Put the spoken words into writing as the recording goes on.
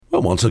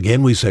Well, once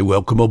again, we say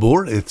welcome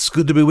aboard. It's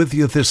good to be with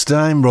you at this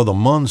time. Brother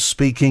Munn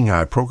speaking.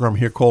 Our program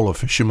here called A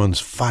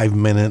Fisherman's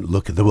 5-Minute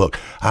Look at the Book.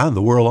 How in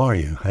the world are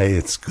you? Hey,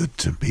 it's good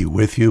to be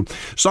with you.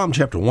 Psalm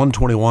chapter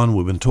 121,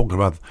 we've been talking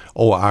about,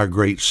 our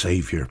great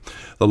Savior,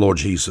 the Lord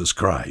Jesus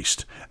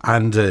Christ.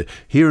 And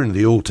here in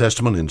the Old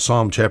Testament, in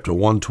Psalm chapter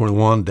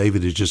 121,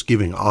 David is just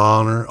giving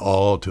honor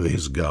all to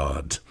his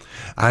God.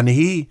 And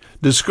he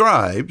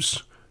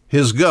describes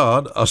his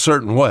God a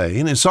certain way.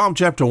 And in Psalm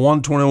chapter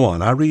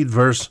 121, I read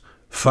verse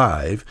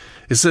 5,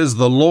 it says,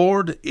 "The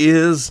Lord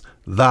is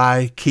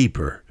thy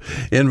keeper."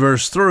 In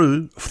verse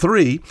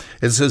 3,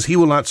 it says, "He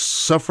will not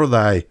suffer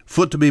thy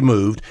foot to be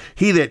moved.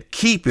 He that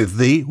keepeth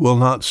thee will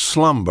not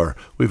slumber."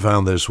 We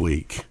found this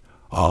week,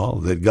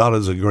 that God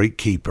is a great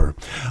keeper.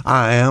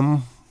 I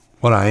am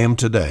what I am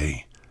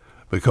today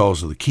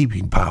because of the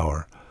keeping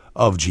power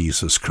of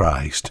Jesus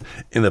Christ.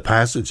 In the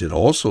passage, it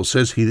also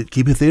says, "He that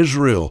keepeth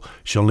Israel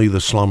shall neither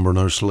slumber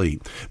nor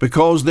sleep,"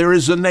 because there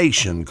is a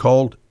nation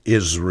called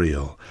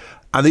Israel.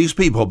 And these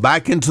people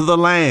back into the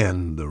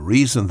land, the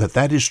reason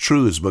that is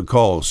true is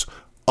because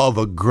of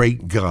a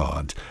great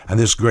God. And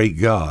this great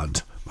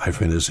God, my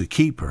friend, is a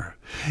keeper.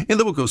 In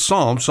the book of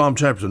Psalms, Psalm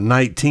chapter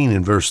 19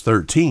 and verse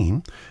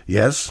 13,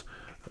 yes,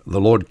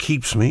 the Lord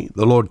keeps me.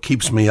 The Lord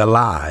keeps me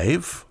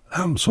alive.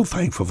 I'm so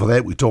thankful for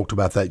that. We talked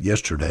about that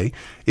yesterday.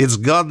 It's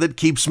God that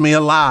keeps me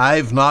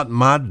alive, not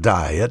my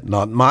diet,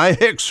 not my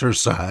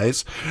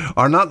exercise,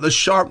 or not the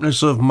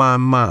sharpness of my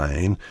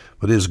mind,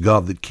 but it's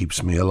God that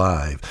keeps me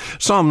alive.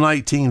 Psalm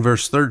 19,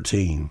 verse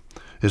 13,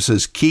 it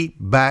says, "Keep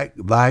back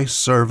thy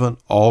servant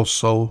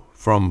also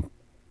from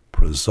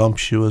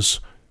presumptuous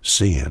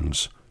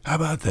sins." How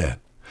about that?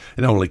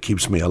 It not only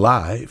keeps me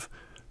alive,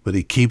 but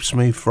he keeps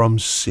me from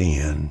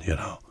sin,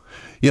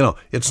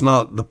 it's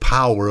not the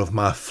power of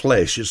my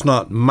flesh. It's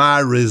not my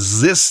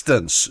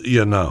resistance,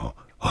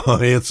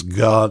 It's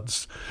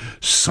God's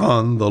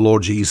Son, the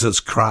Lord Jesus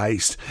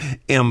Christ,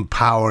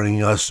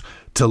 empowering us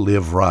to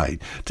live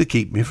right, to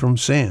keep me from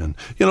sin.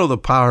 The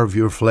power of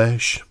your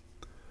flesh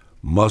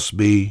must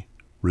be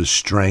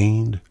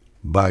restrained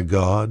by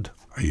God.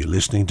 Are you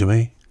listening to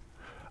me?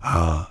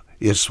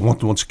 It's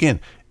once again,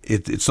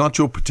 it's not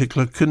your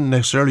particular,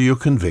 necessarily your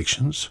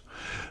convictions,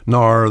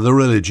 nor the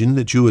religion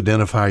that you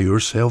identify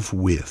yourself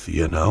with,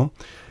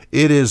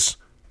 It is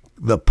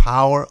the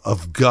power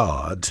of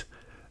God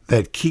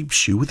that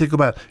keeps you. We think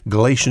about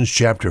Galatians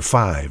chapter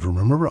 5.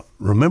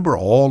 Remember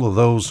all of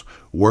those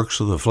works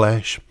of the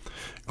flesh?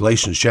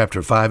 Galatians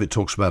chapter 5, it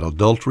talks about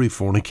adultery,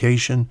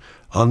 fornication,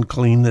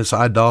 uncleanness,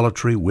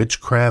 idolatry,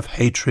 witchcraft,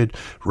 hatred,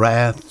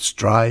 wrath,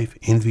 strife,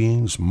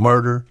 envyings,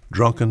 murder,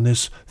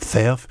 drunkenness,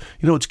 theft.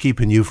 What's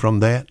keeping you from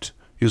that?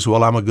 You say,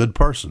 "Well, I'm a good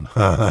person."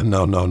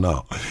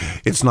 No.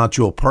 It's not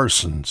your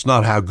person. It's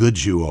not how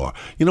good you are.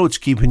 What's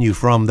keeping you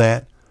from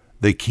that?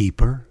 The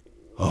keeper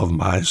of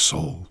my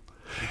soul.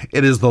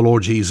 It is the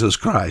Lord Jesus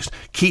Christ.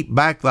 "Keep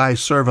back thy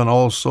servant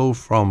also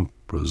from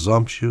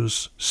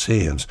presumptuous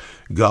sins."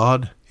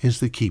 God is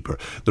the keeper.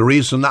 The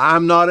reason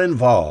I'm not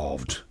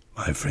involved,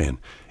 my friend,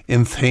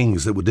 in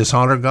things that would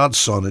dishonor God's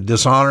Son and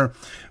dishonor,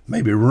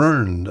 maybe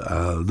ruin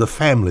the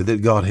family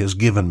that God has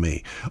given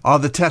me, or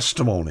the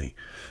testimony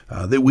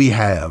that we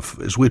have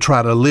as we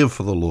try to live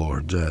for the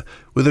Lord.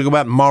 We think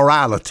about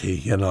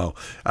morality,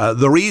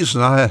 The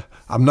reason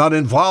I'm not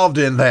involved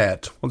in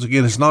that, once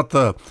again, it's not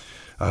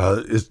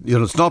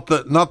it's not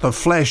the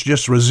flesh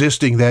just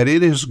resisting that.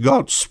 It is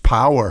God's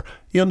power.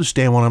 You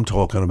understand what I'm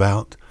talking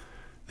about?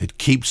 It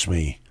keeps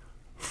me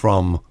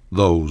from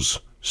those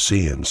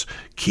sins.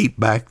 "Keep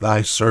back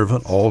thy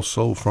servant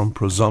also from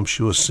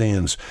presumptuous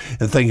sins."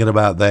 And thinking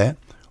about that,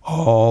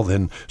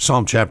 then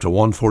Psalm chapter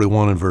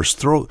 141 and verse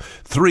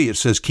 3, it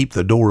says, "Keep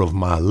the door of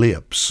my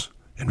lips,"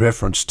 in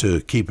reference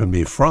to keeping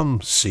me from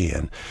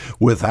sin.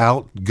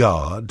 Without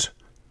God,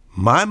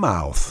 my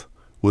mouth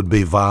would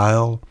be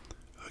vile,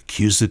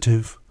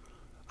 accusative,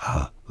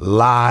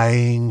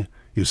 lying.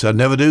 You said,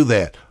 "Never do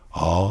that."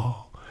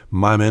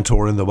 My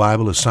mentor in the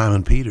Bible is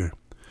Simon Peter.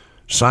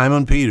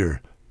 Simon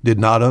Peter did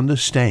not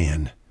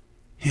understand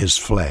his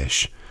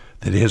flesh,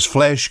 that his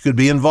flesh could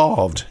be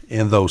involved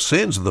in those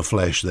sins of the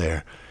flesh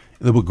there.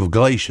 In the book of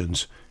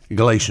Galatians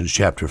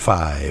chapter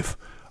 5.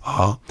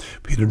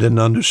 Peter didn't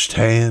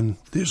understand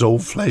his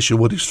old flesh and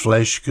what his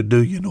flesh could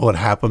do. You know what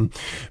happened?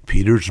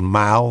 Peter's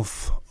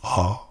mouth,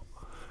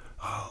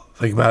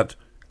 think about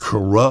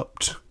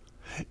corrupt,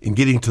 and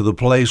getting to the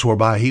place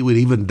whereby he would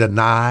even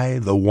deny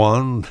the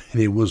one that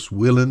he was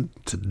willing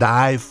to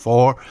die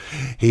for.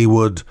 He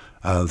would,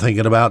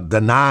 thinking about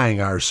denying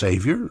our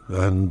Savior,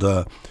 and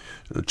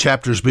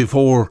chapters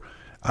before,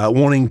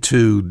 wanting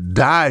to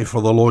die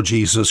for the Lord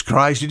Jesus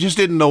Christ. He just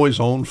didn't know his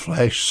own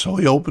flesh, so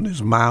he opened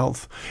his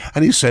mouth,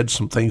 and he said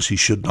some things he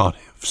should not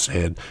have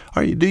said.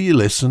 Do you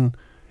listen?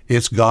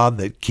 It's God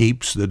that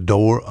keeps the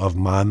door of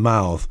my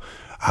mouth.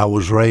 I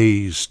was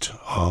raised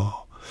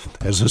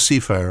as a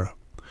seafarer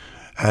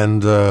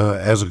and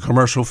as a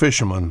commercial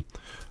fisherman.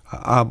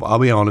 I'll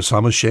be honest,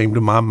 I'm ashamed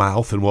of my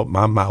mouth and what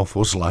my mouth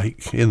was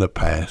like in the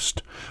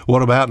past.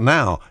 What about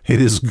now?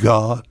 It is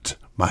God,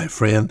 my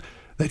friend,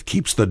 that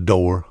keeps the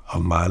door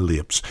of my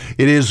lips.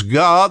 It is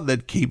God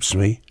that keeps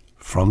me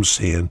from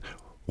sin.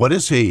 What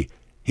is He?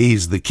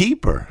 He's the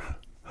keeper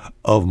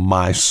of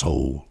my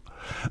soul.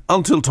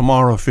 Until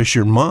tomorrow,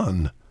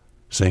 fisherman,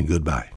 saying goodbye.